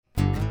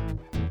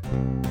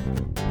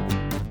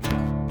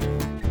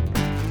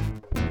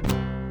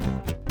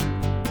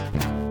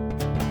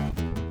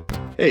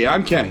Hey,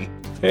 I'm Kenny.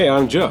 Hey,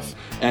 I'm Jeff.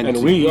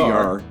 And we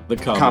are the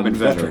Common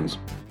Veterans.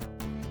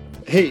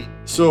 Hey,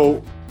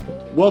 so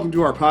welcome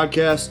to our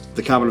podcast,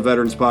 the Common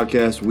Veterans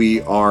Podcast.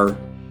 We are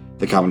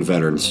the Common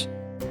Veterans.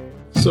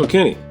 So,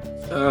 Kenny,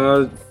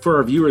 for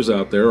our viewers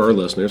out there, our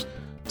listeners,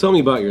 tell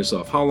me about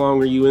yourself. How long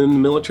were you in the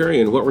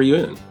military and what were you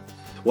in?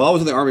 Well, I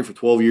was in the Army for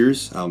 12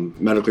 years. I'm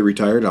medically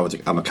retired.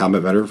 I'm a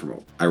combat veteran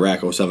from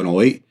Iraq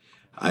 07-08.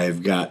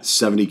 I've got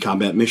 70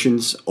 combat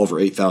missions, over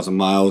 8,000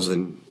 miles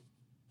in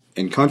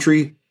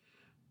country.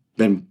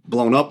 Been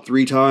blown up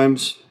 3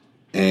 times,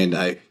 and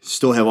I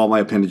still have all my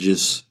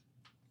appendages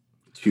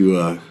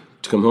to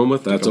come home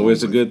with. That's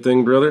always a good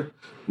thing, brother.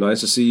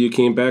 Nice to see you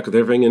came back with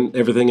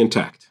everything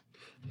intact.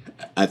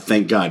 I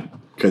thank God,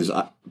 because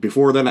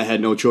before then I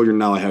had no children.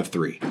 Now I have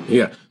 3.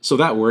 Yeah, so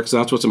that works.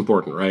 That's what's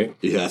important, right?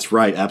 Yeah, that's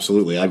right.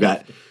 Absolutely. I've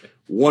got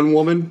one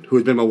woman who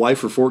has been my wife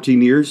for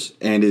 14 years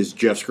and is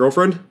Jeff's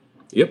girlfriend.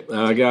 Yep,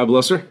 God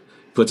bless her.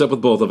 Puts up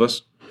with both of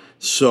us.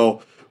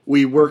 So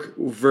we work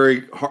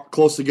very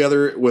close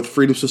together with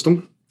Freedom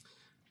System.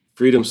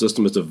 Freedom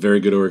System is a very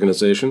good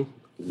organization.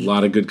 A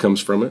lot of good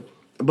comes from it.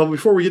 But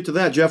before we get to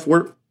that, Jeff,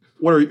 who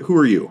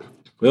are you?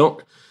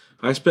 Well,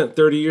 I spent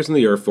 30 years in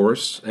the Air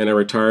Force, and I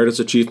retired as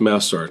a Chief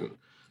Master Sergeant.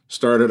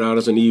 Started out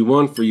as an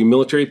E1 for you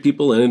military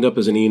people, and ended up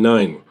as an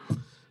E9.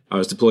 I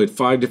was deployed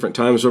 5 different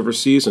times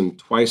overseas and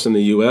twice in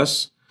the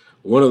U.S.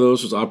 One of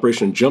those was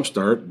Operation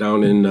Jumpstart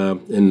down in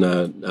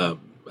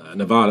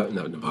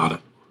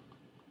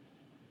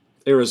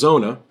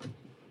Arizona.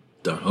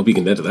 Hope you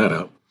can edit that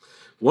out.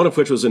 One of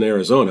which was in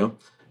Arizona.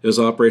 It was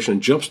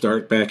Operation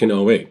Jumpstart back in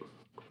 08.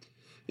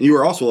 You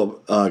were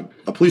also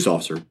a police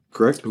officer,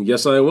 correct?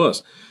 Yes, I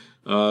was.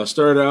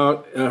 Started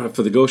out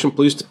for the Goshen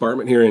Police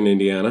Department here in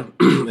Indiana,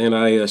 and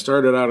I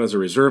started out as a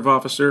reserve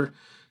officer.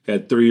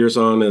 Had 3 years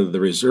on as the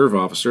reserve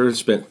officer.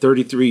 Spent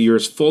 33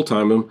 years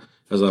full-time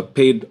as a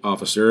paid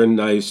officer,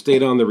 and I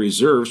stayed on the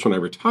reserves when I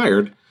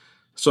retired,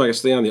 so I could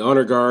stay on the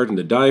honor guard and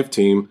the dive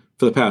team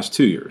for the past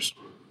 2 years.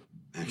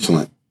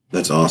 Excellent.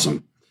 That's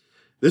awesome.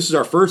 This is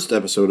our first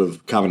episode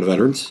of Common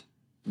Veterans.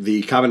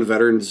 The Common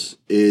Veterans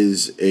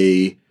is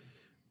a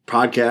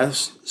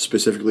podcast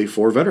specifically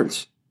for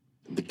veterans.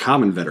 The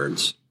Common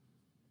Veterans.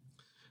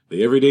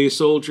 The everyday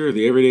soldier,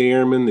 the everyday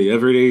airman, the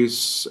everyday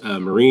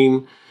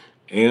Marine,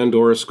 and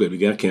or a squid. We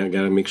got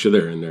to make sure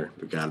they're in there.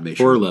 We got to make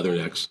sure. Or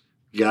leathernecks.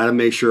 Got to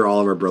make sure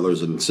all of our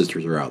brothers and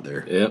sisters are out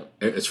there. Yeah,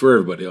 it's for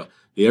everybody.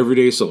 The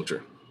everyday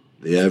soldier.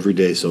 The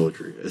everyday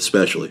soldier,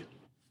 especially.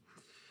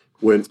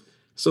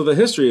 So the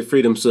history of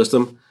Freedom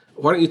System,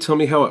 why don't you tell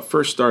me how it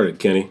first started,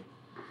 Kenny?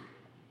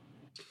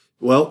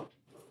 Well,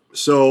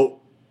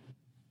 so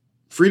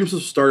Freedom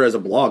System started as a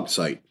blog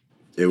site.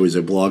 It was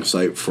a blog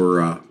site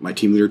for my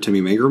team leader,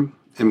 Timmy Mangrum,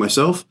 and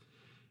myself.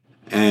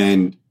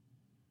 And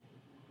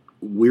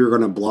we were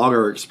going to blog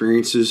our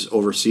experiences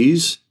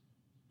overseas.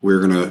 We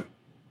were going to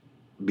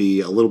be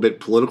a little bit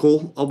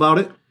political about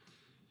it.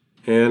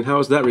 And how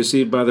was that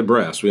received by the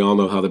brass? We all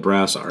know how the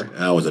brass are.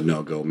 That was a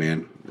no-go,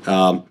 man.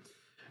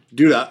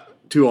 Due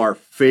to our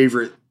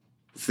favorite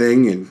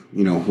thing,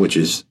 and which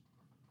is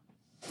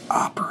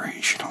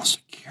operational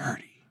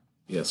security.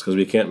 Yes, because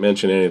we can't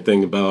mention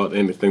anything about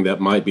anything that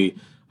might be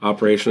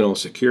operational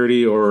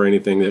security or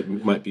anything that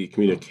might be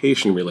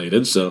communication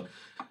related. So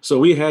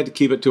we had to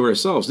keep it to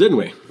ourselves, didn't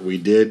we? We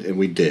did, and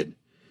we did.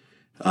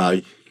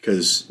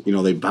 Because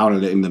they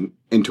pounded it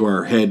into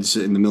our heads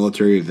in the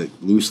military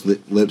that loose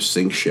lips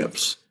sink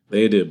ships.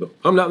 They did, but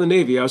I'm not in the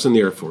Navy. I was in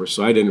the Air Force,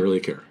 so I didn't really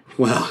care.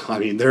 Well, I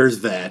mean,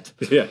 there's that.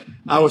 Yeah.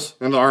 I was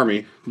in the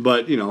Army,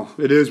 but,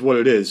 it is what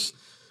it is.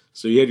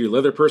 So you had your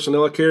leather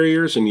personnel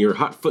carriers, and you're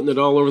hot-footing it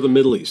all over the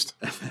Middle East.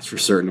 That's for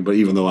certain, but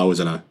even though I was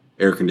in a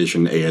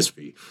air-conditioned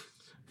ASV.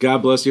 God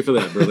bless you for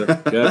that,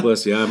 brother. God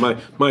bless you.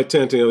 My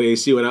tent, the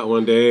AC went out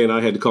one day, and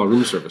I had to call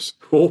room service.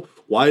 Well,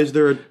 why is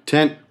there a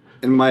tent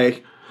in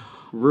my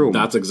room?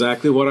 That's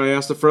exactly what I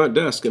asked the front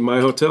desk at my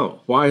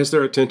hotel. Why is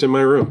there a tent in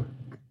my room?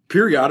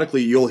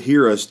 Periodically, you'll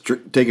hear us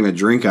taking a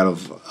drink out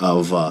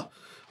of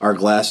our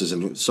glasses,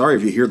 and sorry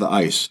if you hear the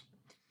ice,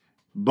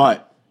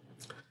 but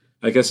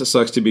I guess it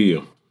sucks to be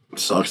you.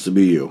 Sucks to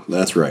be you.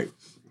 That's right.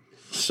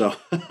 So,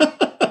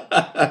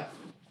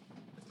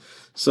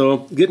 so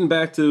getting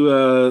back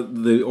to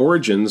the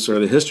origins or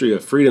the history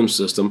of Freedom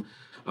System,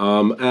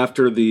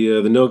 after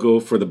the no-go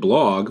for the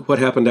blog, what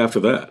happened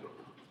after that?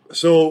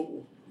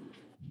 So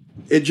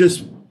it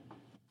just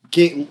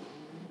became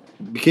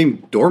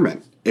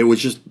dormant. It was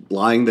just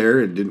lying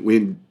there, and we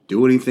didn't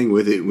do anything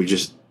with it. We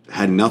just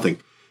had nothing.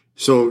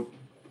 So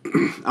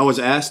I was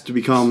asked to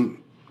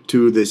become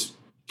to this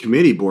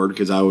committee board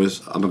because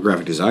I'm a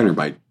graphic designer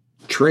by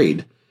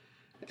trade,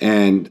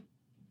 and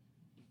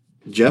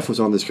Jeff was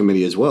on this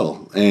committee as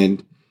well.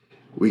 And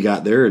we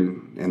got there,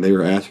 and they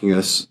were asking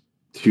us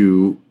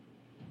to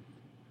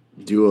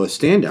do a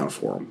stand down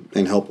for them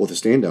and help with a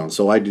stand down.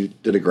 So I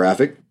did a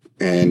graphic,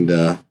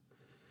 and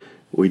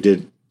we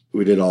did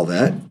all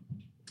that,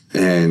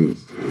 and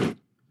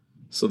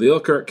So the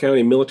Elkhart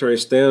County Military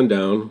Stand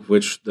Down,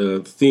 which the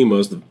theme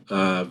was the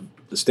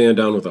stand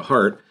down with a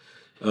heart.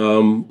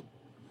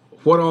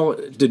 What all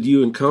did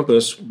you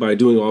encompass by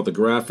doing all the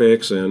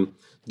graphics? And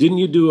didn't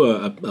you do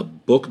a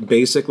book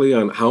basically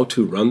on how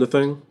to run the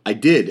thing? I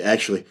did,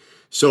 actually.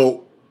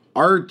 So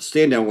our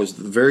stand down was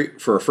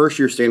for our first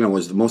year stand down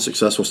was the most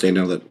successful stand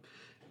down that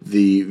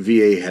the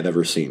VA had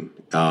ever seen,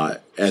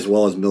 as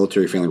well as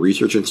Military Family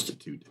Research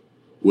Institute,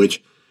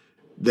 which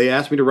they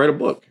asked me to write a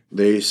book.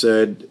 They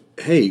said,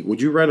 "Hey,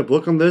 would you write a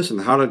book on this and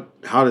how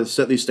to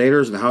set these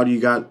standards and how do you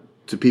got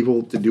to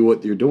people to do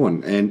what you're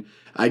doing?" And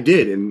I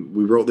did, and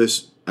we wrote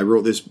this. I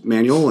wrote this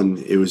manual, and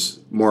it was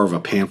more of a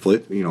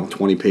pamphlet,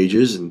 20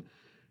 pages, and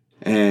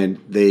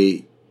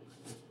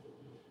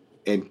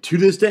to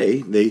this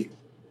day,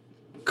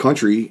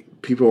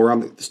 people around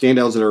the stand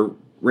downs that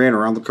ran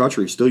around the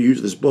country still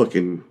use this book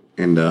and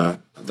that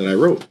I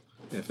wrote.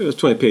 If it was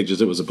 20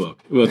 pages, it was a book.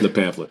 It wasn't a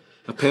pamphlet.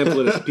 A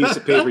pamphlet is a piece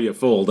of paper you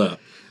fold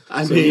up.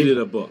 I mean, you did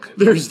a book.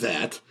 There's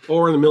that.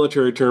 Or in the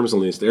military terms, at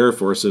least, the Air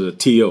Force is a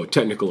TO,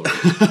 technical order.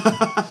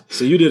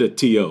 So you did a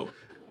TO.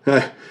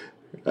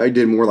 I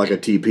did more like a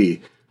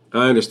TP.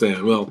 I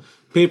understand. Well,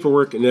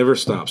 paperwork never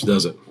stops,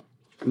 does it?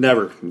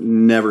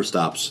 Never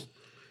stops.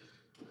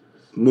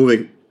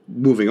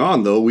 Moving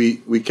on, though, we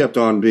kept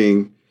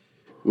working.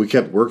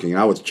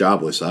 I was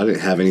jobless. I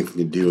didn't have anything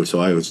to do, so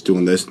I was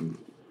doing this.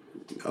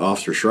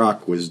 Officer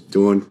Schrock was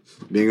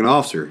being an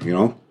officer,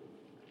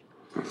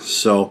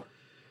 So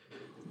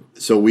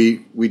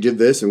we did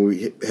this, and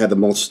we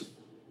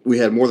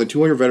had more than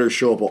 200 veterans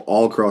show up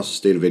all across the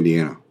state of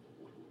Indiana.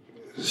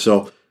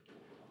 So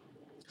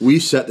we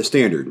set the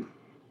standard.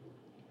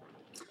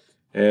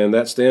 And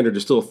that standard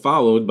is still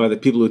followed by the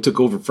people who took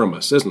over from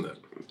us, isn't it?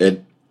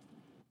 It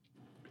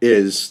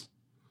is.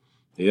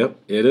 Yep,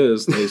 it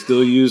is. They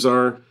still use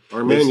our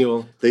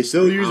manual. They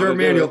still use our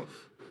manual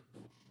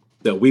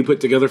that we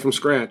put together from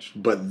scratch.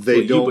 But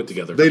they don't put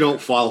together. They don't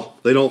follow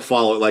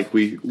it like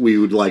we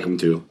would like them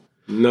to.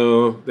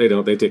 No, they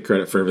don't. They take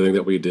credit for everything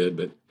that we did,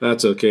 but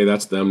that's okay.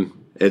 That's them.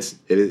 It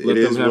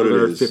is what it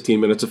is.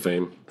 15 minutes of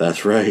fame.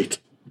 That's right.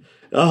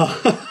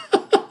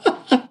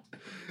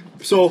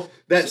 So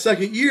that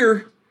second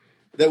year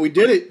that we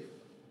did it,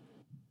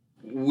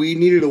 we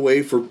needed a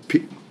way for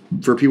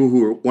people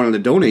who wanted to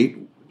donate,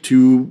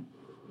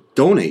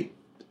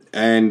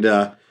 and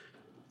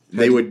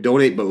they would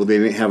donate, but they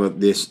didn't have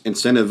this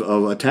incentive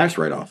of a tax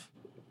write-off.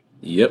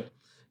 Yep,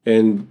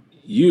 and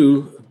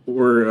you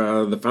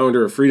were the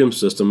founder of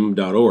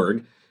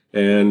freedomsystem.org,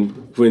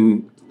 and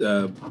when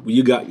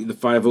you got the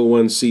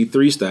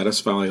 501c3 status,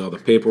 filing all the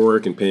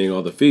paperwork and paying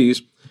all the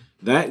fees,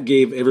 that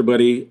gave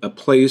everybody a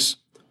place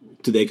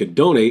they could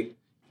donate,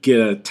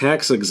 get a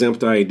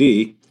tax-exempt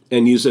ID,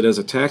 and use it as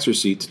a tax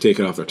receipt to take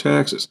it off their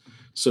taxes.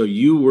 So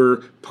you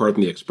were,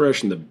 pardon the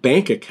expression, the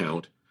bank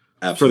account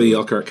for the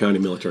Elkhart County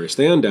Military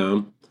Stand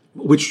Down,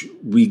 which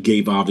we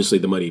gave, obviously,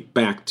 the money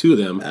back to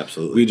them.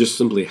 Absolutely. We just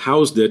simply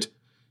housed it,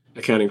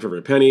 accounting for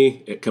every penny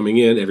coming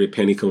in, every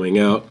penny going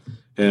out,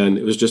 and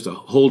it was just a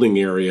holding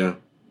area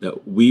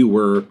that we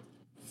were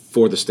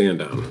for the stand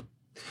down.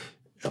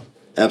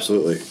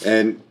 Absolutely.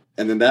 And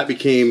then that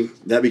became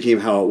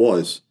how it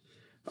was.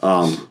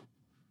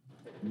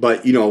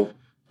 But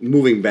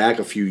going back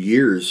a few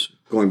years,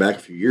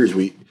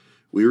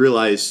 we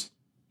realized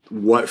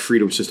what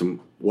Freedom System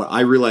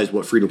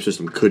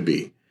could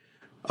be.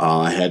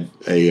 I had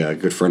a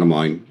good friend of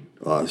mine,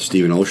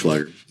 Stephen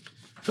Oschlager.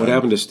 What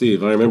happened to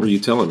Steve? I remember you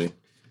telling me.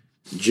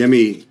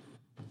 Jimmy.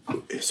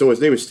 So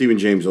his name is Stephen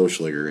James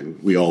Oschlager,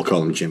 and we all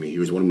call him Jimmy. He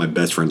was one of my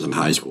best friends in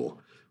high school.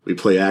 We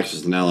played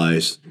Axis and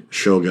Allies,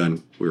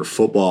 Shogun. We were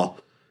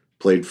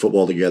played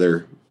football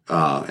together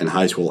in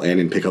high school and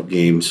in pickup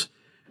games.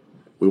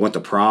 We went to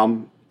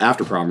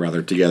after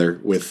prom together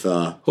with...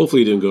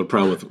 Hopefully you didn't go to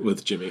prom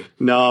with Jimmy.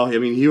 No,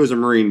 he was a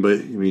Marine,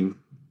 but we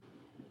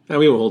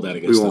won't hold that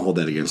against him. We won't hold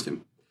that against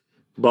him.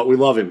 But we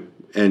love him.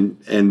 And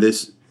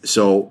this...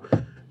 So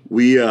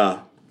we...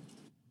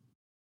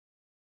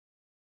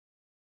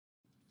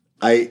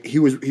 He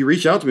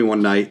reached out to me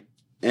one night,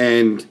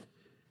 and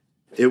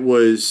it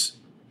was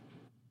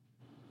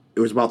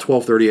about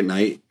 12:30 at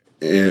night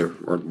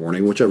or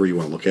morning, whichever you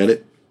want to look at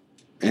it,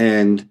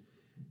 and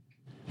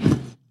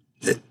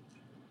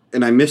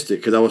I missed it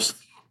because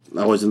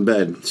I was in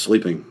bed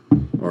sleeping,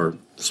 or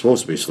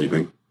supposed to be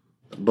sleeping,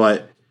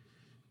 but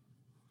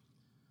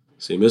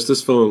so you missed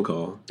this phone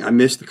call. I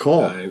missed the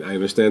call. I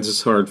understand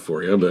it's hard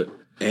for you, but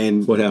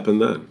what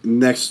happened then?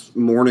 Next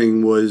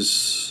morning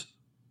was.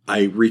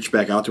 I reached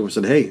back out to him and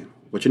said, "Hey,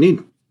 what you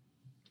need?"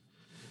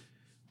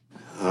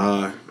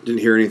 Didn't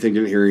hear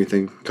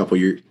anything. Couple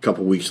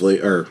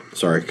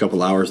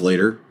hours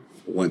later,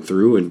 went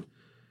through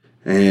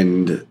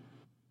and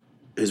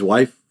his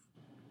wife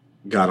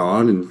got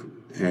on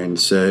and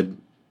said,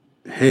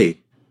 "Hey,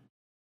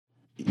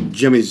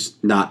 Jimmy's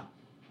not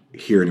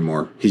here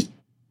anymore.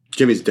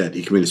 Jimmy's dead.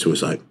 He committed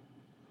suicide."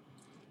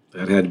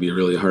 That had to be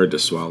really hard to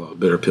swallow, a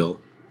bitter pill.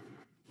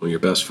 One of your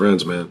best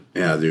friends, man.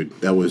 Yeah, dude.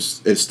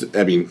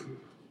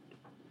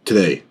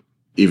 Today,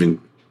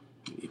 even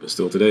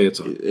Still today, it's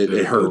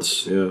it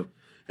hurts. Yeah.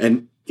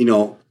 And, you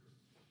know,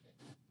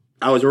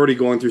 I was already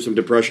going through some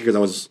depression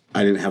because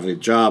I didn't have a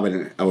job. I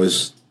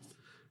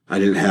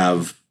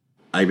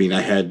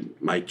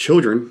had my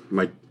children.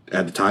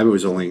 At the time, it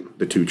was only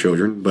the 2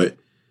 children, but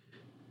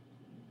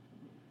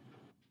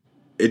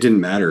it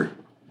didn't matter.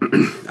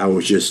 I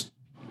was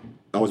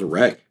a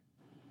wreck.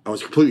 I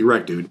was completely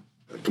wrecked, dude.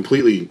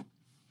 Complete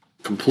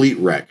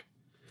wreck.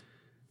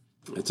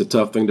 It's a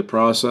tough thing to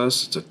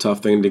process. It's a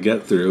tough thing to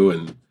get through,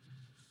 and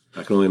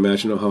I can only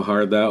imagine how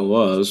hard that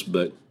was.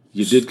 But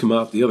you did come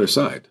out the other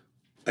side.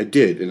 I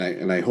did,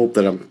 and I hope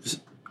that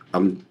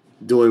I'm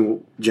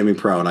doing Jimmy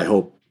proud. I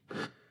hope.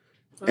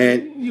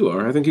 And you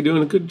are. I think you're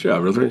doing a good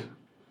job, really.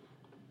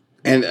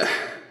 And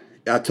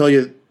I'll tell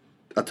you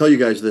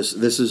guys this.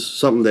 This is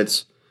something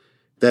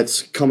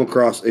that's come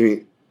across. I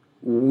mean,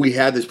 we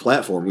had this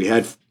platform. We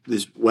had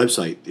this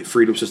website,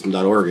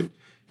 freedomsystem.org. And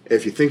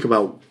if you think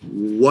about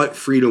what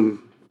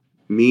freedom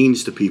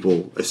means to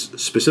people,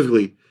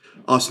 specifically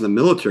us in the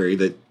military,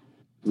 that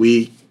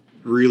we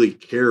really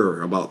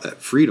care about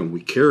that freedom.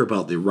 We care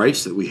about the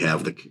rights that we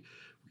have. We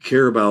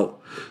care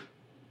about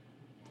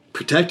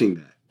protecting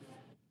that.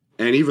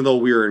 And even though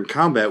we were in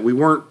combat, we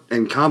weren't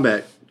in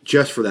combat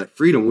just for that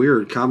freedom. We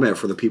were in combat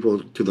for the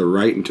people to the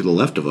right and to the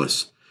left of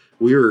us.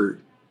 We were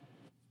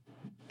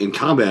in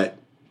combat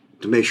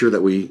to make sure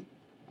that we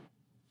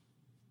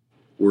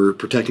were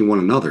protecting one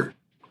another.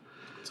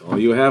 It's all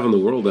you have in the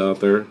world out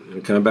there in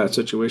a combat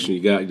situation.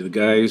 You got the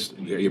guys,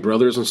 you got your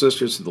brothers and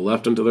sisters to the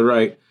left and to the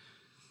right.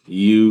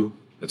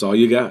 That's all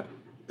you got.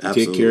 You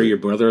take care of your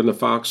brother in the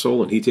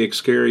foxhole, and he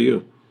takes care of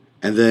you.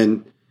 And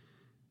then,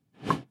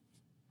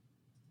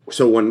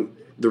 so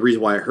the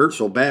reason why it hurt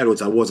so bad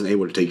was I wasn't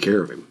able to take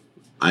care of him.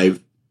 I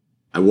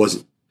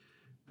wasn't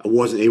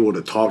able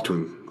to talk to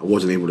him. I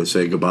wasn't able to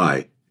say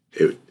goodbye.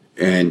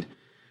 And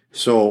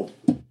so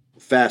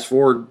fast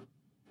forward,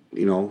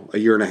 a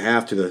year and a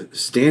half to the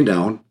stand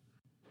down,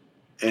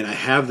 and I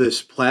have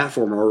this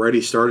platform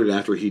already started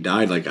after he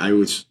died. Like I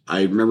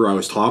remember I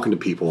was talking to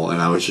people,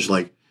 and I was just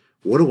like,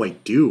 what do I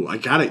do? I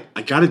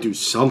gotta do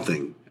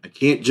something. I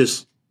can't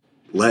just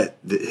let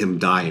him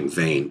die in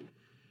vain.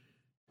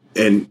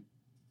 And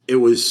it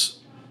was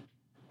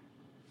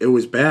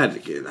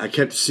bad. I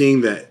kept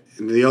seeing that.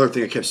 And the other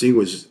thing I kept seeing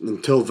was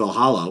Until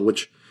Valhalla,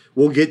 which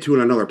we'll get to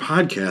in another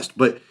podcast,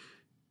 but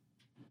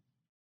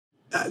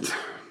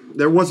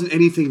there wasn't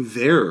anything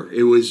there.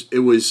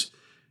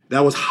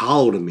 That was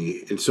hollow to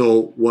me. And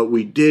so what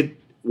I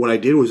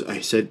did was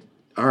I said,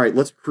 all right,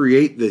 let's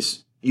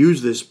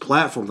use this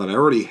platform that I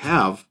already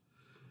have,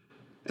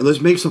 and let's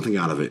make something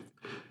out of it.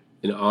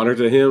 In honor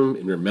to him,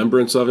 in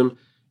remembrance of him,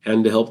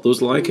 and to help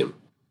those like him.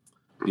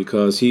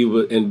 Because he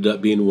ended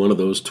up being one of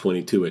those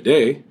 22 a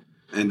day.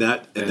 And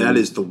that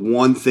is the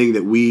one thing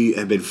that we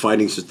have been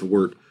fighting since the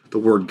word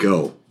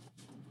go.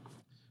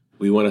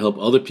 We want to help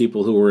other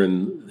people who are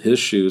in his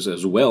shoes,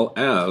 as well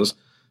as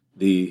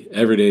the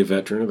everyday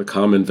veteran or the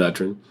common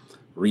veteran,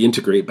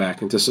 reintegrate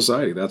back into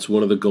society. That's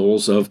one of the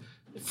goals of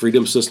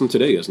Freedom System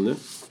today, isn't it?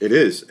 It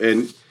is.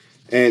 And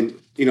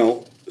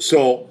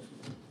so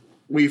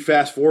we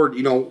fast forward,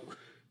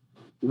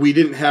 we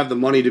didn't have the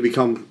money to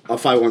become a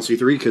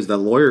 501c3 because the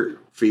lawyer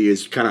fee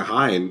is kind of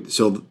high. And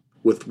so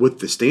with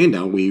the stand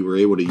down, we were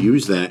able to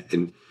use that,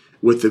 and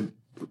with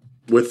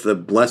the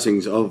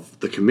blessings of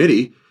the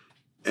committee.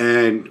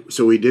 And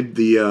so we did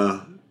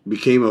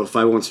became a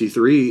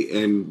 501c3,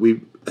 and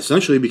we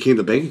essentially became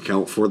the bank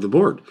account for the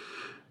board,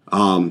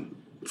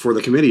 for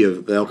the committee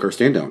of the Elkhart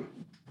stand down,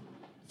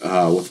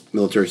 with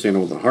Military Stand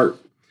Down with a Heart.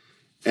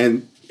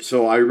 And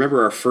so I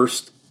remember our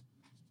first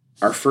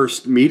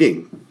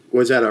meeting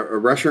was at a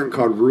restaurant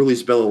called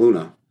Ruli's Bella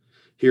Luna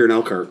here in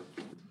Elkhart.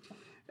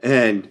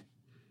 And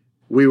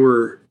we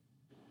were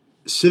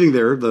sitting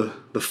there, the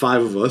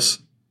 5 of us,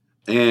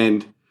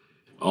 and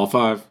all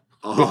five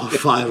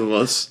of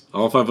us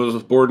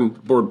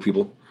board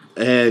people,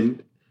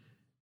 and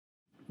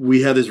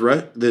we had this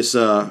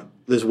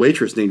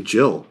waitress named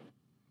Jill,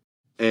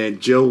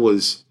 and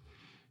Jill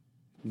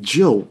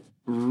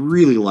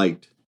really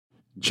liked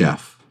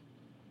Jeff.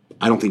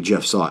 I don't think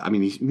Jeff saw it. I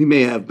mean, he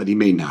may have, but he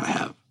may not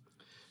have.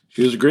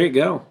 She was a great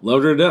gal.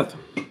 Loved her to death.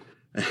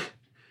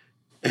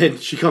 And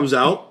she comes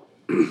out.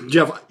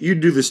 Jeff, you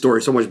do this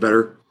story so much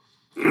better.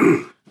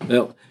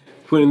 Well,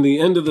 when the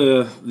end of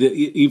the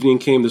evening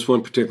came this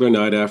one particular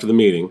night after the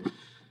meeting,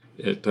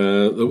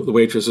 the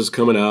waitress is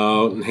coming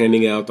out and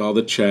handing out all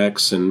the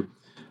checks, and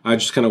I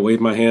just kind of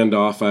wave my hand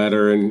off at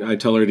her, and I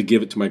tell her to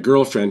give it to my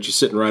girlfriend. She's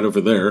sitting right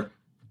over there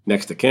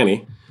next to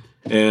Kenny.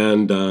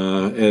 And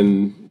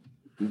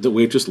the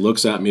waitress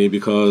looks at me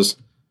because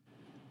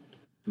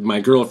my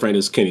girlfriend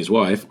is Kenny's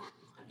wife.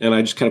 And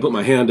I just kind of put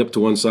my hand up to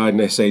one side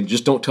and I say,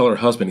 just don't tell her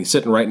husband. He's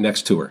sitting right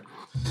next to her.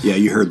 Yeah,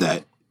 you heard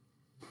that.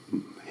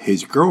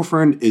 His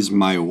girlfriend is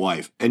my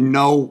wife. And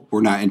no,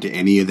 we're not into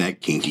any of that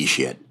kinky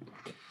shit.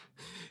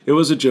 It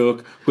was a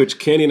joke, which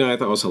Kenny and I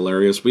thought was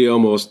hilarious. We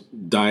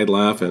almost died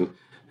laughing.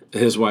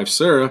 His wife,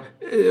 Sarah,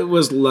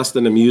 was less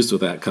than amused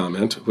with that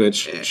comment,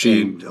 which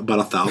and about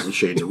 1,000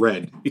 shades of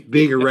red.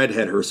 Being a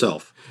redhead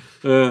herself.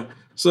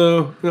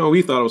 So,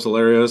 we thought it was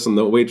hilarious, and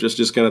the waitress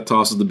just kind of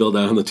tosses the bill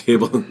down on the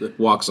table and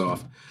walks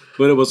off.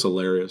 But it was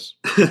hilarious.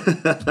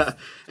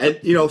 And,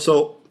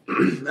 so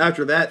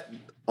after that,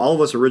 all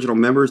of us original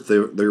members,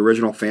 the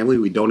original family,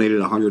 we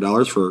donated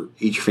 $100 for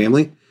each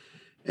family.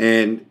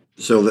 And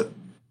so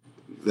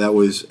that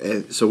was,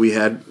 so we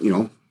had,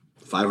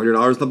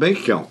 $500 in the bank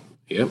account.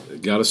 Yep,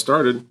 it got us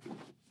started.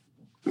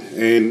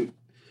 And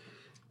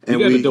we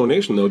got a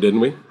donation, though, didn't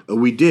we?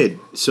 We did.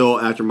 So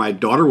after my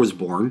daughter was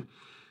born,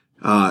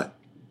 a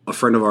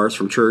friend of ours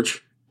from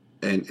church,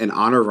 and in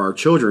honor of our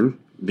children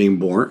being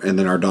born, and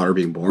then our daughter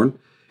being born,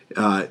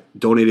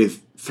 donated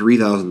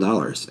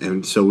 $3,000.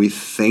 And so we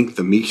thank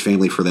the Meeks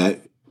family for that,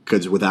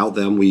 because without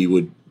them, we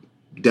would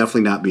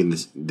definitely not be in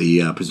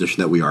the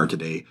position that we are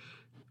today,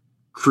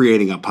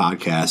 creating a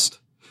podcast,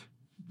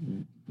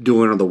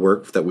 doing all the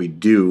work that we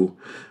do.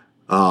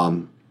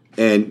 And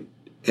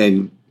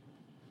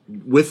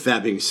with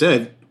that being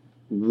said,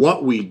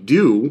 what we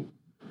do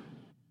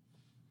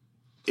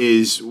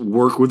is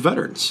work with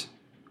veterans.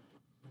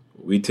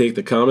 We take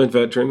the common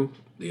veteran,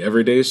 the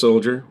everyday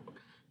soldier,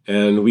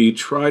 and we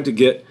try to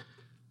get,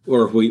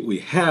 or we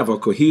have a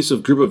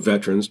cohesive group of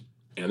veterans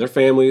and their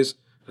families,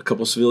 a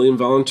couple civilian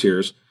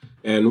volunteers,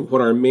 and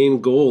what our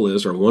main goal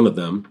is, or one of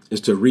them,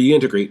 is to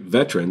reintegrate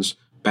veterans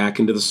back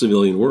into the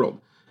civilian world.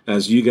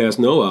 As you guys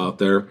know out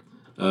there,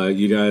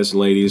 you guys and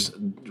ladies,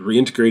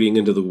 reintegrating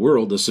into the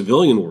world, the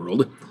civilian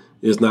world,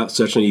 is not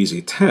such an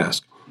easy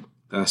task,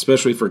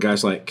 especially for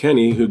guys like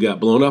Kenny, who got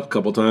blown up a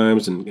couple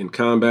times in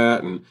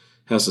combat and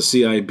has the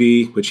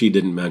CIB, which he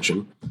didn't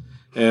mention,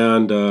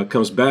 and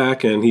comes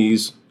back, and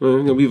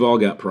we've all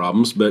got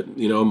problems, but,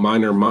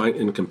 mine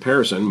in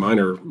comparison, mine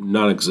are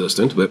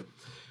non-existent, but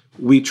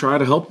we try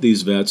to help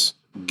these vets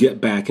get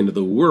back into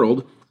the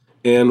world,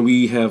 and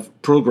we have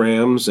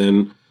programs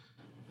and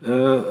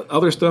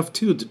other stuff,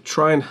 too, to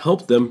try and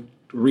help them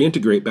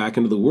reintegrate back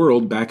into the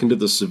world, back into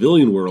the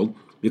civilian world,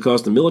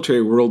 because the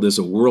military world is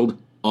a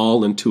world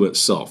all into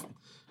itself,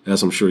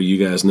 as I'm sure you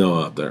guys know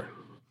out there.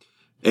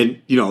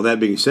 And, that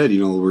being said,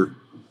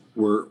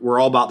 we're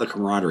all about the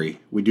camaraderie.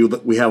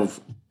 We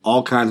have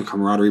all kinds of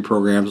camaraderie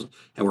programs,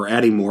 and we're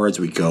adding more as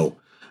we go.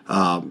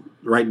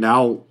 Right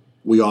now,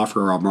 we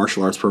offer our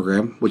martial arts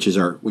program, which is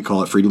we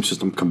call it Freedom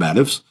System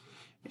Combatives.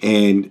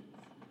 And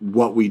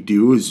what we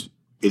do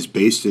is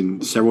based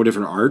in several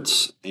different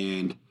arts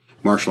and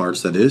martial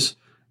arts, that is.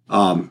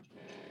 And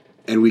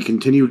we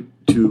continue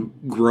to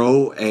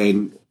grow,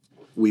 and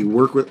we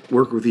work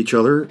with each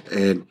other,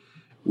 and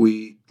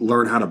we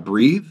learn how to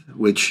breathe,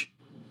 which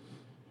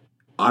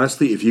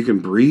honestly, if you can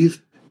breathe,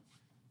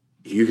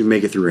 you can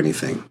make it through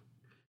anything.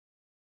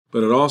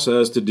 But it also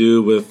has to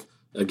do with,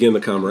 again, the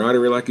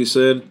camaraderie, like you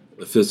said,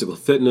 the physical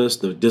fitness,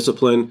 the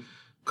discipline,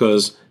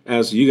 because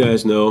as you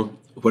guys know,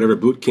 whatever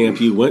boot camp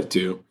you went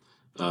to,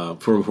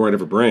 from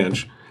whatever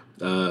branch,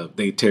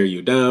 they tear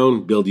you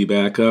down, build you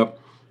back up,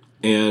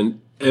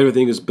 and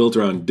everything is built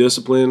around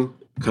discipline,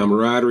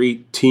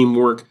 camaraderie,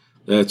 teamwork.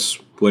 That's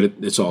what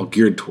it's all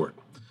geared toward.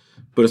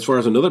 But as far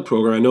as another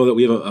program, I know that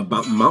we have a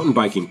mountain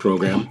biking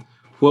program.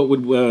 What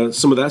would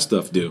some of that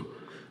stuff do?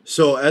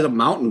 So as a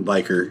mountain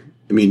biker,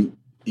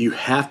 you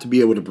have to be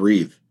able to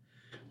breathe.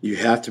 You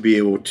have to be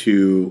able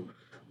to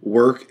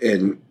work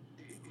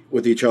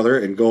with each other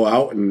and go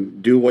out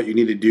and do what you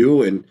need to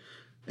do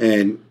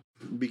and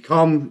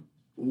become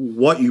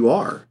what you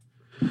are.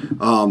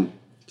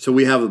 So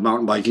we have a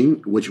mountain biking,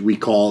 which we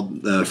call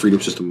the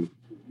Freedom System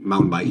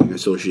Mountain Biking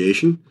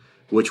Association,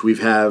 which we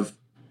have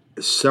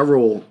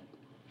several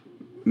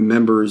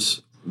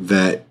members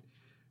that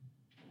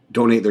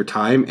donate their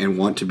time and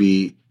want to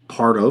be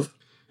part of.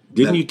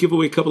 Didn't you give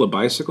away a couple of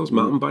bicycles,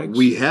 mountain bikes?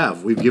 We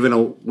have.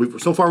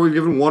 So far we've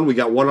given one. We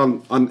got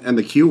one on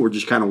the queue. We're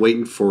just kind of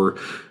waiting for,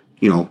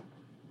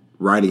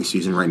 riding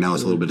season right now.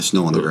 It's a little bit of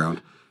snow on the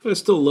ground. But it's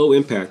still low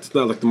impact. It's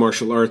not like the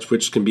martial arts,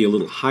 which can be a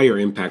little higher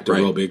impact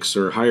aerobics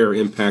or higher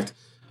impact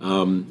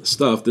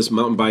stuff. This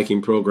mountain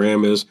biking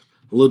program is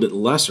a little bit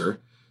lesser.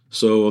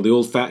 So the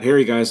old fat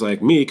hairy guys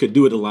like me could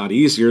do it a lot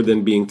easier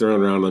than being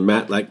thrown around on the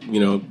mat like,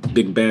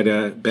 big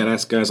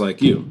badass guys like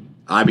you.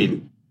 You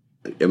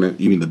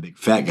mean the big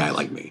fat guy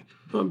like me?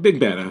 Big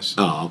badass.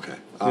 Oh, okay.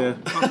 Yeah,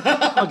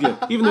 I'll give.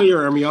 Even though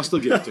you're Army, I'll still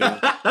give it to you.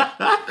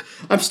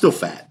 I'm still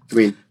fat.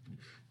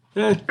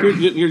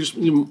 You're just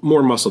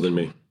more muscle than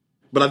me.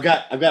 But I've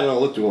got an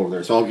elliptical over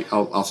there, so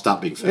I'll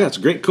stop being fat. Yeah, it's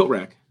a great coat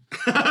rack.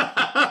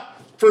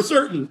 For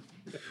certain.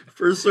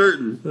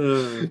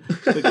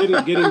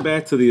 Getting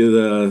back to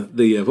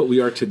the what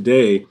we are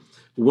today,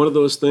 one of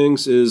those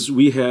things is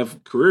we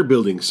have career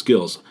building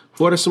skills.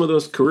 What are some of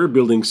those career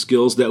building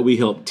skills that we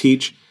help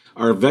teach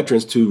our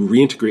veterans to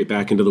reintegrate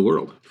back into the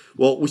world?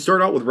 Well, we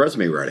start out with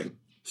resume writing.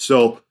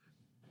 So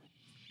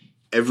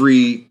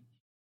every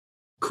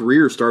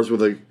career starts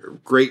with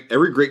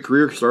every great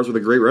career starts with a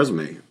great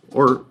resume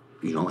or,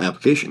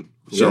 application.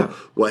 So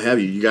what have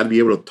you? You got to be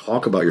able to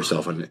talk about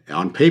yourself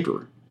on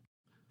paper.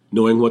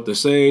 Knowing what to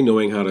say,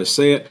 knowing how to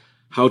say it,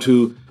 how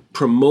to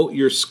promote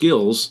your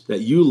skills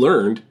that you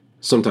learned,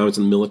 sometimes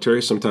in the military,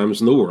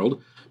 sometimes in the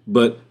world.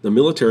 But the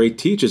military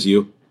teaches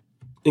you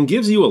and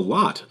gives you a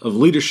lot of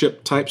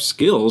leadership type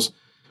skills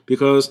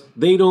because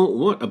they don't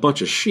want a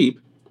bunch of sheep.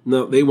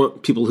 No, they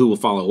want people who will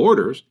follow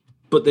orders,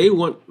 but they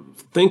want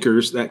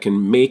thinkers that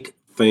can make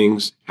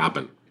things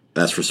happen.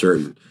 That's for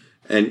certain.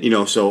 And,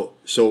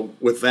 so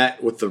with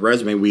that, with the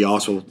resume, we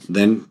also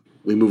then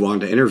we move on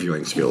to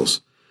interviewing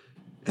skills.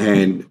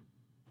 And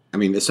I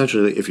mean,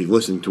 essentially, if you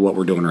listen to what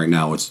we're doing right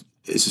now, it's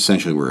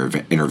essentially we're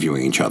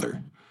interviewing each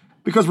other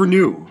because we're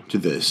new to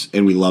this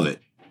and we love it.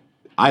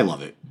 I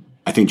love it.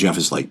 I think Jeff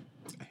is like,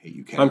 I hate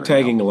you, Kenny. I'm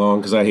tagging along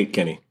because I hate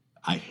Kenny.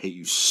 I hate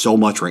you so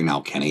much right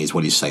now, Kenny, is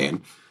what he's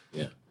saying.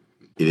 Yeah.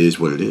 It is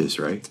what it is,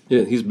 right?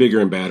 Yeah, he's bigger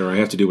and badder. I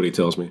have to do what he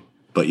tells me.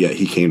 But yet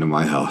he came to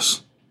my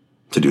house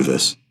to do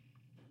this.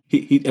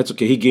 That's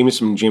okay. He gave me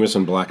some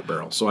Jameson Black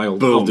Barrel, so I'll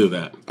do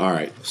that. All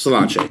right.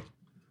 Solanche.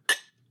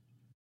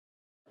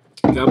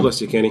 God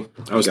bless you, Kenny.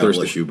 I was God thirsty.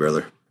 bless you,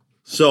 brother.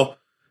 So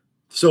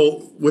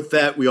with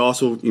that, we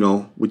also,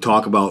 we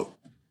talk about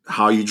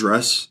how you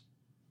dress,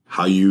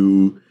 how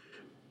you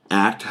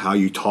act, how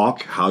you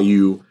talk, how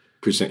you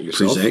present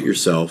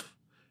yourself.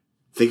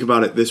 Think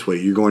about it this way: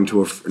 you're going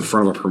to in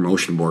front of a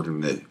promotion board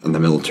in the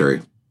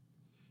military.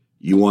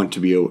 You want to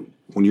be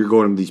when you're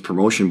going to these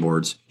promotion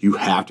boards, you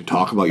have to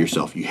talk about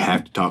yourself. You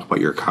have to talk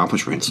about your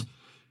accomplishments.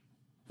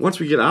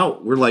 Once we get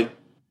out, we're like,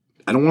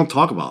 I don't want to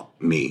talk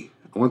about me.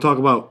 I want to talk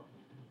about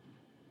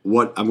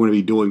what I'm going to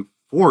be doing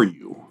for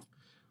you.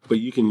 But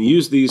you can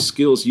use these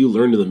skills you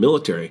learned in the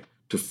military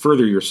to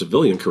further your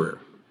civilian career.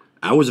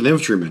 I was an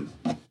infantryman.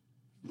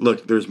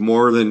 Look, there's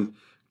more than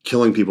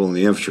killing people in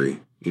the infantry.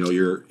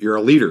 You're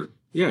a leader.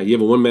 Yeah, you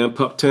have a one-man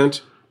pup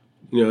tent.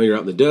 You're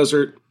out in the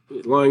desert,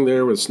 lying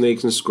there with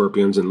snakes and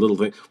scorpions and little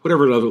things,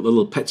 whatever other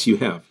little pets you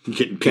have.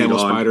 Getting camel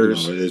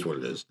spiders. It is what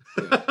it is.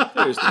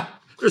 Yeah,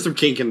 there's some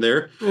kink in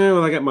there. Yeah,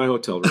 well, I got my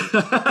hotel room.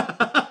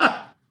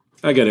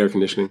 I got air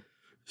conditioning.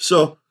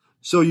 So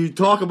you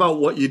talk about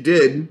what you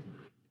did,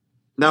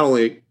 not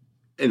only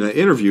in an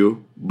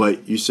interview,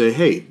 but you say,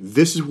 hey,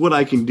 this is what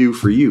I can do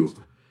for you.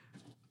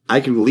 I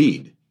can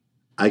lead.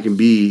 I can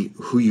be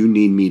who you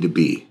need me to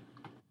be.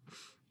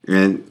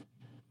 And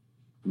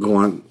go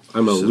on.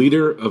 I'm a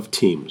leader of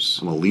teams.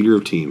 I'm a leader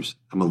of teams.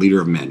 I'm a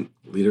leader of men.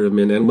 Leader of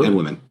men and women. And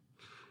women.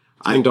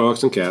 And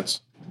dogs and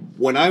cats.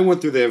 When I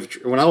went through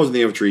when I was in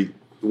the infantry,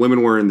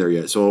 women weren't in there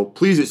yet. So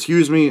please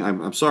excuse me.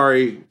 I'm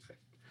sorry.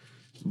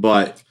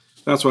 But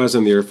that's why I was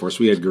in the Air Force.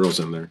 We had girls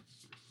in there.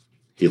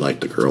 He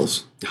liked the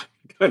girls.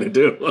 Kind of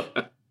do.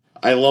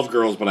 I love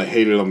girls, but I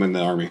hated them in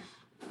the Army.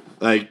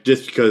 Like,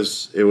 just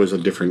because it was a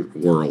different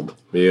world.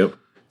 Yep.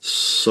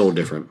 So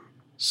different.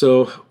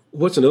 So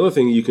what's another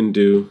thing you can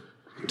do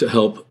to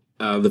help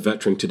the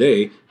veteran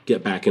today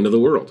get back into the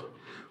world?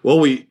 Well,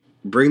 we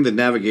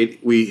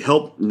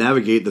help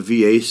navigate the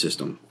VA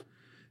system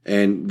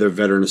and the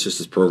veteran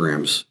assistance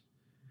programs.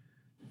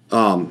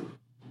 Why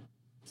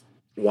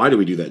do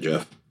we do that,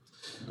 Jeff?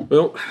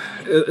 Well,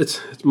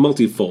 it's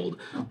multifold.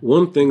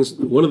 One of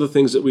the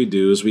things that we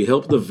do is we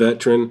help the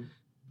veteran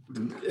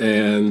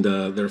and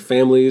their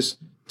families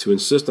to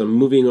insist on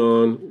moving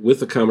on with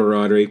the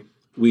camaraderie.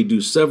 We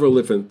do several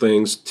different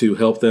things to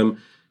help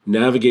them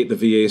navigate the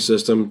VA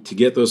system, to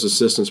get those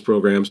assistance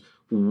programs.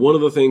 One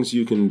of the things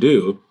you can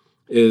do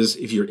is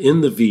if you're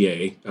in the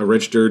VA, a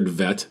registered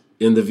vet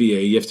in the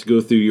VA, you have to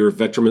go through your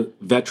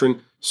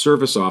veteran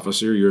service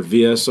officer, your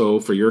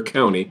VSO for your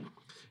county,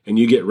 and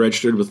you get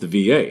registered with the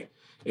VA.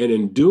 And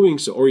in doing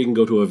so, or you can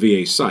go to a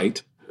VA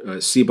site,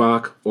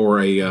 CBOC,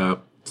 or you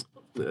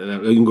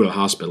can go to the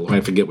hospital.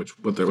 I forget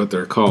what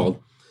they're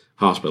called,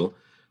 hospital.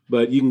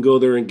 But you can go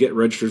there and get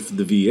registered for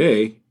the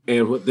VA.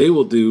 And what they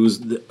will do is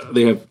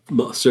they have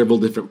several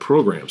different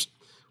programs.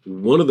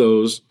 One of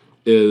those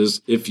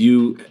is if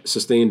you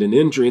sustained an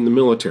injury in the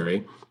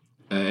military,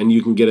 and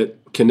you can get it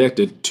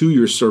connected to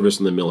your service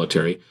in the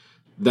military,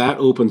 that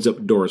opens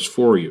up doors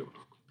for you.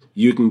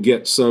 You can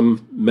get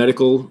some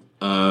medical,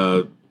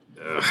 I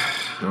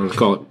don't know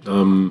call it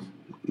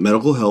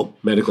medical help.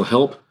 Medical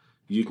help.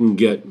 You can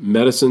get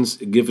medicines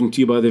given to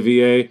you by the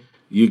VA.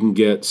 You can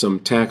get some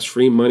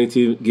tax-free money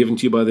given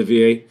to you by the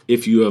VA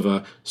if you have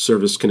a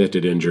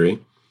service-connected injury.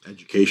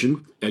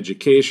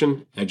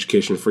 Education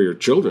for your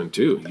children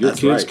too. Your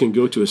kids can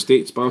go to a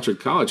state-sponsored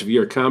college if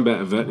you're a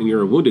combat vet and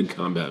you're a wounded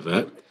combat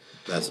vet.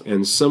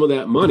 And some of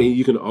that money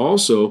you can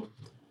also,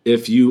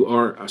 if you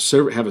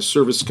have a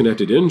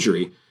service-connected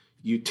injury,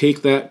 you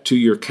take that to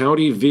your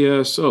county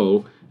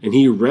VSO and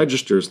he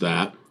registers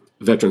that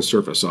veteran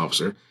service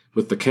officer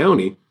with the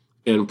county.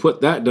 And what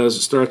that does,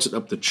 it starts it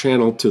up the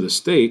channel to the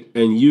state,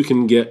 and you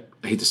can get,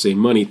 I hate to say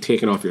money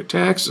taken off your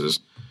taxes,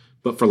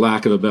 but for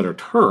lack of a better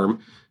term,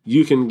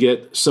 you can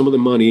get some of the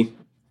money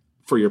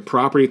for your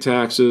property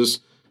taxes,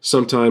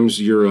 sometimes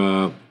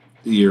your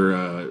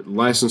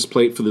license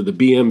plate for the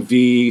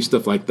BMV,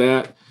 stuff like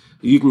that.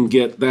 You can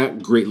get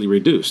that greatly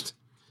reduced.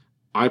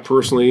 I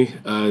personally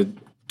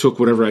took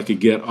whatever I could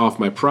get off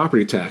my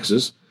property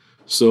taxes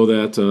so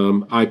that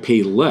I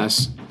pay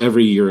less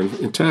every year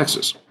in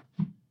taxes.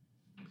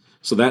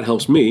 So that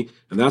helps me,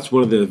 and that's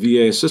one of the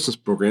VA assistance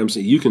programs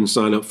that you can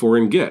sign up for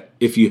and get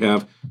if you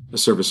have a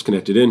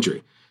service-connected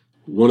injury.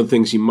 one of the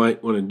things you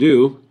might want to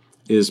do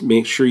is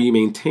make sure you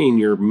maintain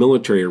your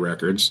military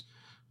records.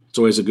 It's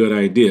always a good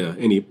idea.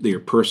 Your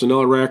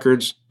personnel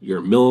records,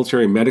 your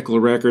military medical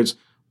records,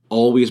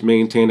 always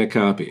maintain a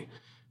copy.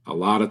 A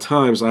lot of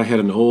times I had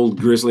an old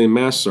grizzly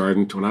master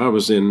sergeant when I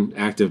was in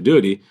active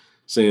duty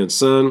saying,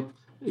 son,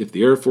 if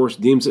the Air Force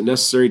deems it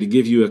necessary to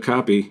give you a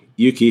copy,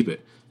 you keep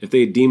it. If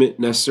they deem it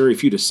necessary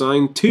for you to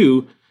sign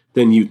 2,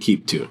 then you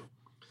keep 2.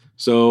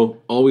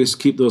 So always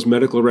keep those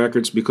medical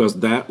records because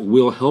that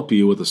will help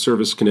you with a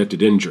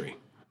service-connected injury.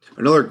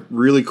 Another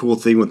really cool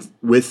thing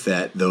with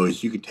that, though,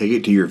 is you can take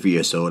it to your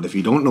VSO. And if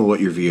you don't know what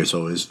your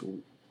VSO is,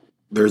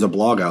 there's a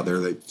blog out there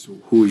that's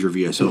who is your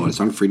VSO, and it's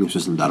on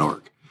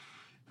freedomsystem.org.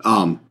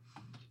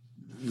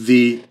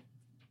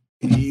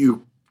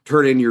 You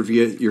turn in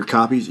your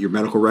copies, your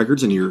medical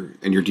records, and your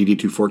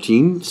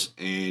DD-214s,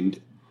 and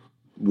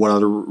what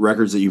other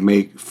records that you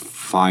may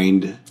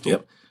find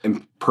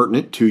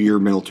pertinent to your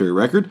military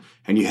record,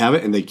 and you have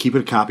it, and they keep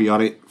a copy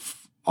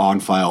on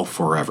file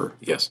forever.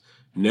 Yes.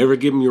 Never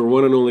give them your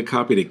one and only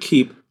copy to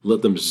keep.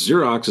 Let them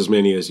Xerox as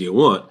many as you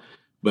want,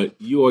 but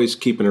you always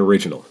keep an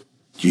original.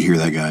 Did you hear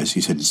that, guys?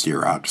 He said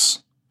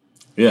Xerox.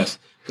 Yes.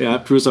 Yeah,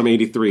 that proves I'm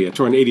 83. I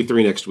turn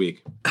 83 next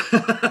week.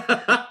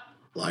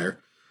 Liar.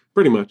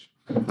 Pretty much.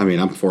 I mean,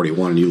 I'm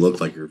 41 and you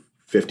look like you're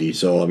 50,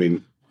 so I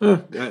mean,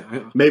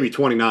 maybe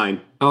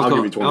 29. I'll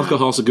give you 29.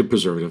 Alcohol's a good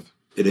preservative.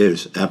 It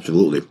is,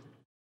 absolutely.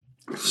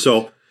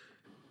 So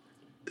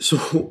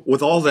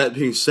with all that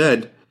being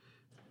said,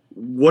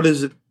 what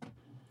is it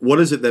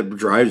that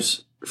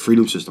drives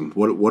Freedom System?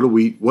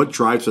 What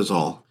drives us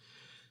all?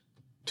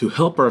 To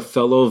help our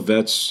fellow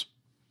vets,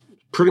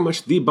 pretty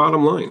much the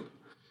bottom line.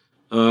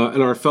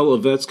 And our fellow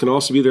vets can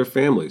also be their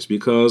families,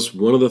 because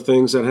one of the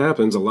things that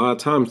happens, a lot of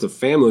times the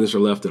families are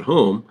left at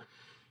home,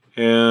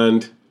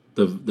 and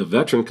the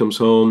veteran comes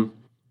home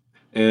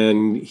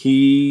and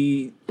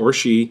he or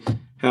she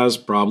has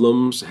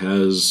problems,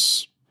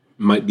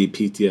 might be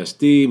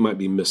PTSD, might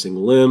be missing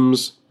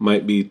limbs,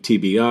 might be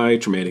TBI,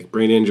 traumatic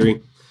brain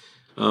injury.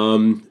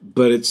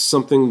 But it's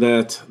something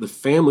that the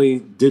family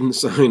didn't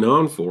sign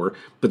on for,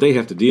 but they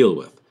have to deal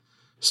with.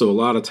 So a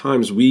lot of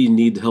times we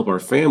need to help our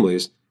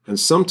families, and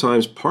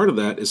sometimes part of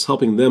that is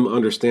helping them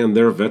understand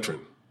their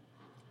veteran.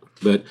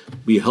 But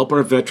we help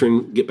our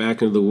veteran get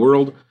back into the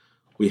world.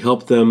 We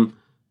help them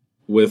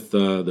with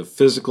the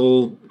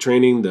physical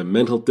training, the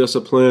mental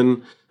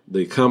discipline,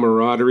 the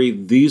camaraderie.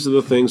 These are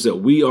the things that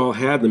we all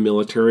had in the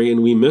military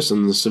and we miss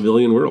in the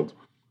civilian world.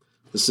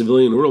 The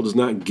civilian world is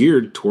not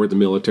geared toward the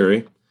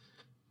military,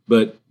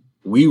 but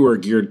we were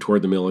geared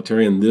toward the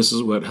military, and this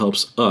is what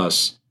helps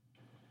us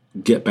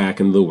get back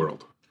into the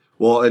world.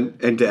 Well,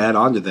 and to add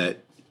on to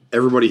that,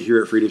 everybody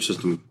here at Freedom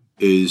System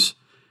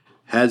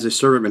has a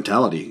servant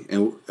mentality,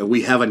 and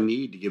we have a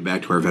need to give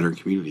back to our veteran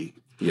community.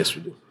 Yes,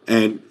 we do.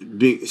 And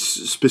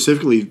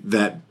specifically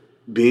that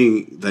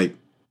being like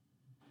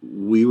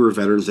we were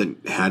veterans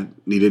that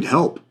needed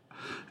help,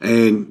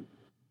 and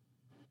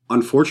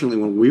unfortunately,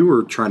 when we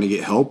were trying to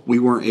get help, we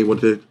weren't able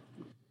to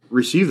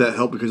receive that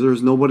help because there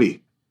was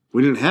nobody.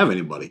 We didn't have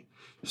anybody.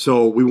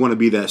 So we want to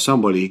be that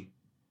somebody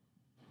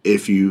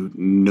if you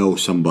know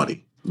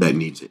somebody that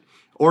needs it.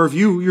 Or if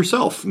you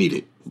yourself need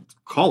it,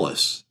 call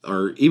us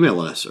or email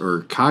us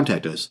or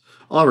contact us.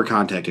 All of our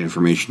contact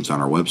information is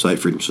on our website,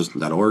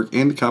 freedomsystem.org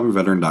and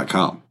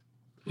thecommonveteran.com.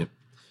 Yep.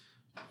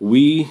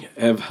 We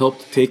have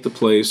helped take the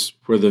place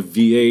where the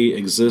VA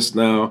exists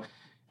now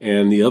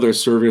and the other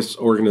service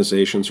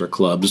organizations or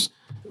clubs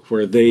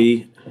where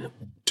they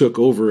took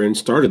over and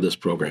started this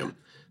program.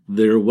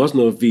 There was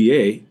no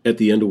VA at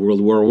the end of World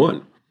War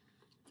I.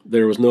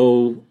 There was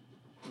no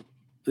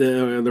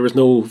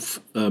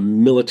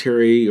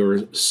military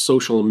or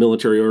social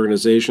military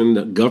organization,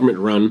 that government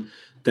run,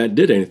 that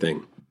did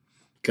anything.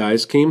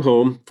 Guys came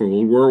home from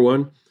World War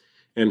I,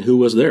 and who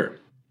was there?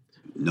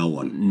 No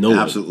one.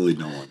 Absolutely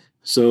no one.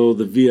 So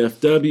the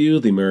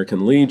VFW, the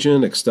American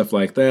Legion, stuff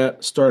like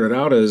that, started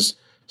out as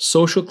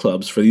social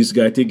clubs for these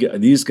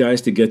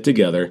guys to get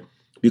together,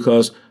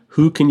 because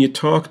who can you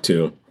talk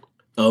to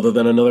other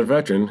than another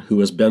veteran who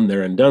has been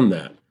there and done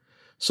that?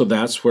 So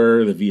that's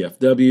where the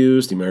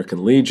VFWs, the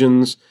American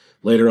Legions,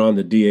 later on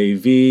the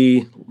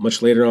DAV,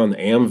 much later on the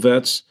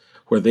AMVETS,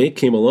 where they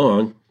came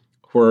along,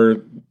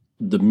 where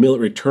the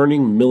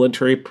returning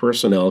military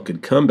personnel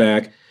could come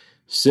back,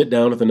 sit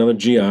down with another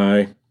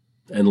GI,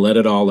 and let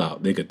it all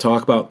out. They could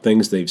talk about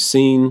things they've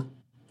seen,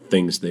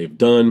 things they've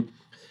done,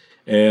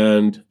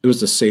 and it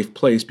was a safe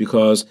place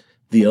because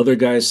the other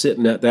guys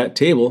sitting at that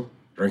table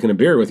drinking a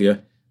beer with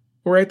you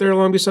were right there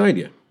along beside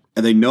you.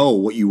 And they know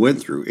what you went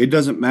through. It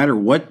doesn't matter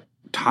what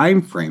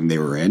time frame they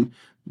were in.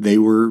 They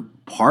were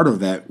part of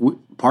that,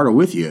 part of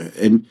with you.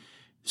 And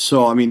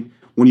so, I mean,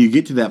 when you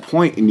get to that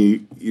point and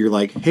you're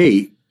like,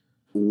 hey,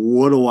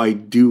 what do I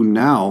do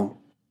now?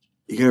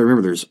 You got to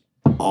remember there's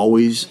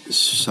always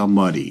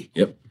somebody.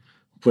 Yep.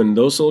 When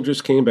those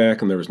soldiers came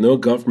back and there was no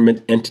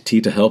government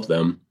entity to help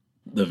them,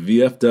 the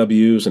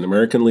VFWs and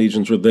American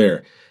Legions were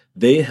there.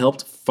 They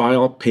helped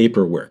file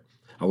paperwork.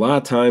 A lot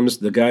of times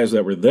the guys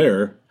that were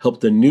there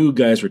helped the new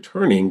guys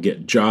returning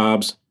get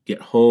jobs,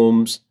 get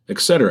homes,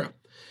 etc.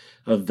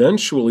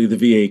 Eventually, the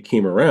VA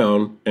came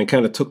around and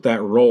kind of took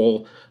that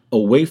role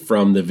away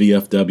from the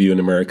VFW and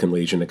American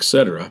Legion,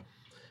 etc.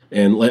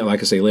 And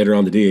like I say, later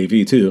on the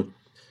DAV too.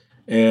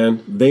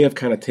 And they have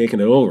kind of taken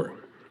it over.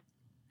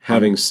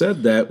 Having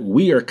said that,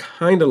 we are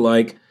kind of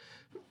like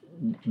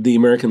the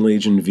American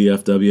Legion,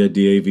 VFW,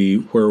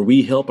 DAV, where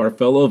we help our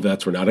fellow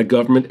vets. We're not a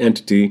government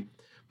entity.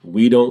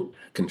 We don't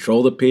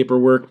control the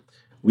paperwork.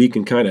 We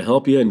can kind of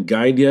help you and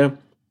guide you,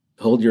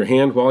 hold your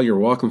hand while you're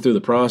walking through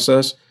the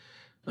process.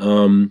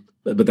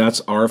 But that's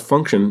our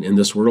function in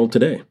this world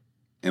today.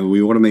 And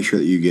we want to make sure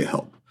that you get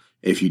help.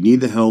 If you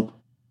need the help,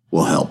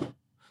 we'll help.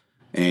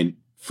 And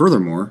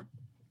furthermore,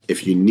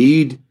 if you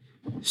need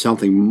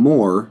something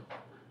more,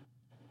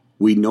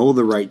 we know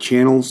the right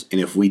channels,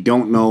 and if we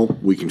don't know,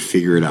 we can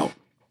figure it out.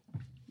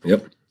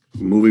 Yep.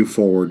 Moving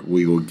forward,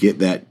 we will get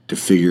that to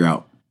figure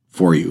out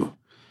for you.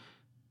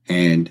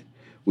 And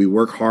we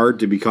work hard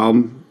to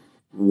become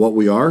what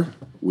we are.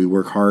 We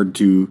work hard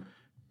to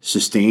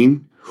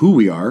sustain who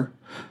we are.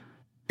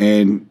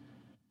 And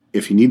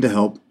if you need the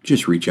help,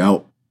 just reach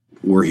out.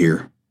 We're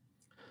here.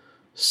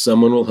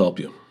 Someone will help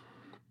you.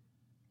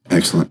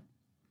 Excellent.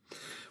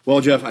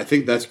 Well, Jeff, I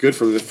think that's good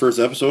for the first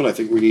episode. I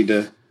think we need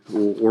to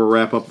we'll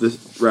wrap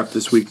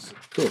this week's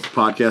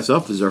podcast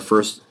up. This is our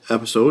first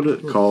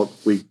episode.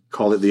 We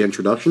call it the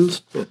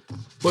introductions.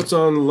 What's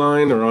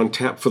online or on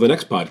tap for the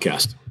next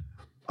podcast?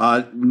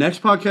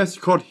 Next podcast is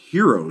called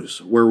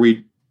Heroes, where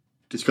we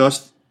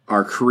discuss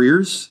our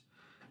careers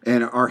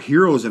and our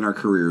heroes in our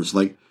careers.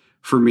 Like,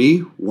 for me,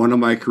 one of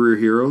my career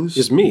heroes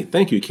is me.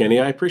 Thank you, Kenny.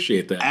 I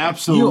appreciate that.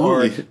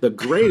 Absolutely. You are the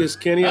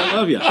greatest, Kenny. I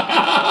love you.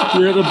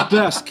 You're the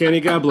best, Kenny.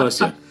 God bless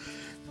you.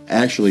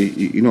 Actually,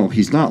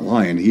 he's not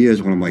lying. He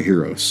is one of my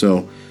heroes.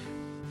 So,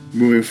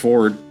 moving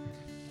forward,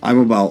 I'm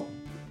about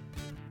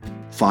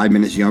 5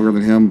 minutes younger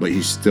than him, but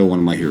he's still one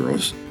of my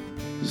heroes.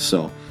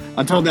 So,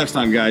 until next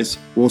time, guys,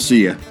 we'll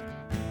see you.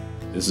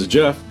 This is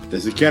Jeff.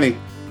 This is Kenny.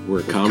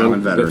 We're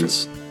Common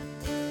Veterans.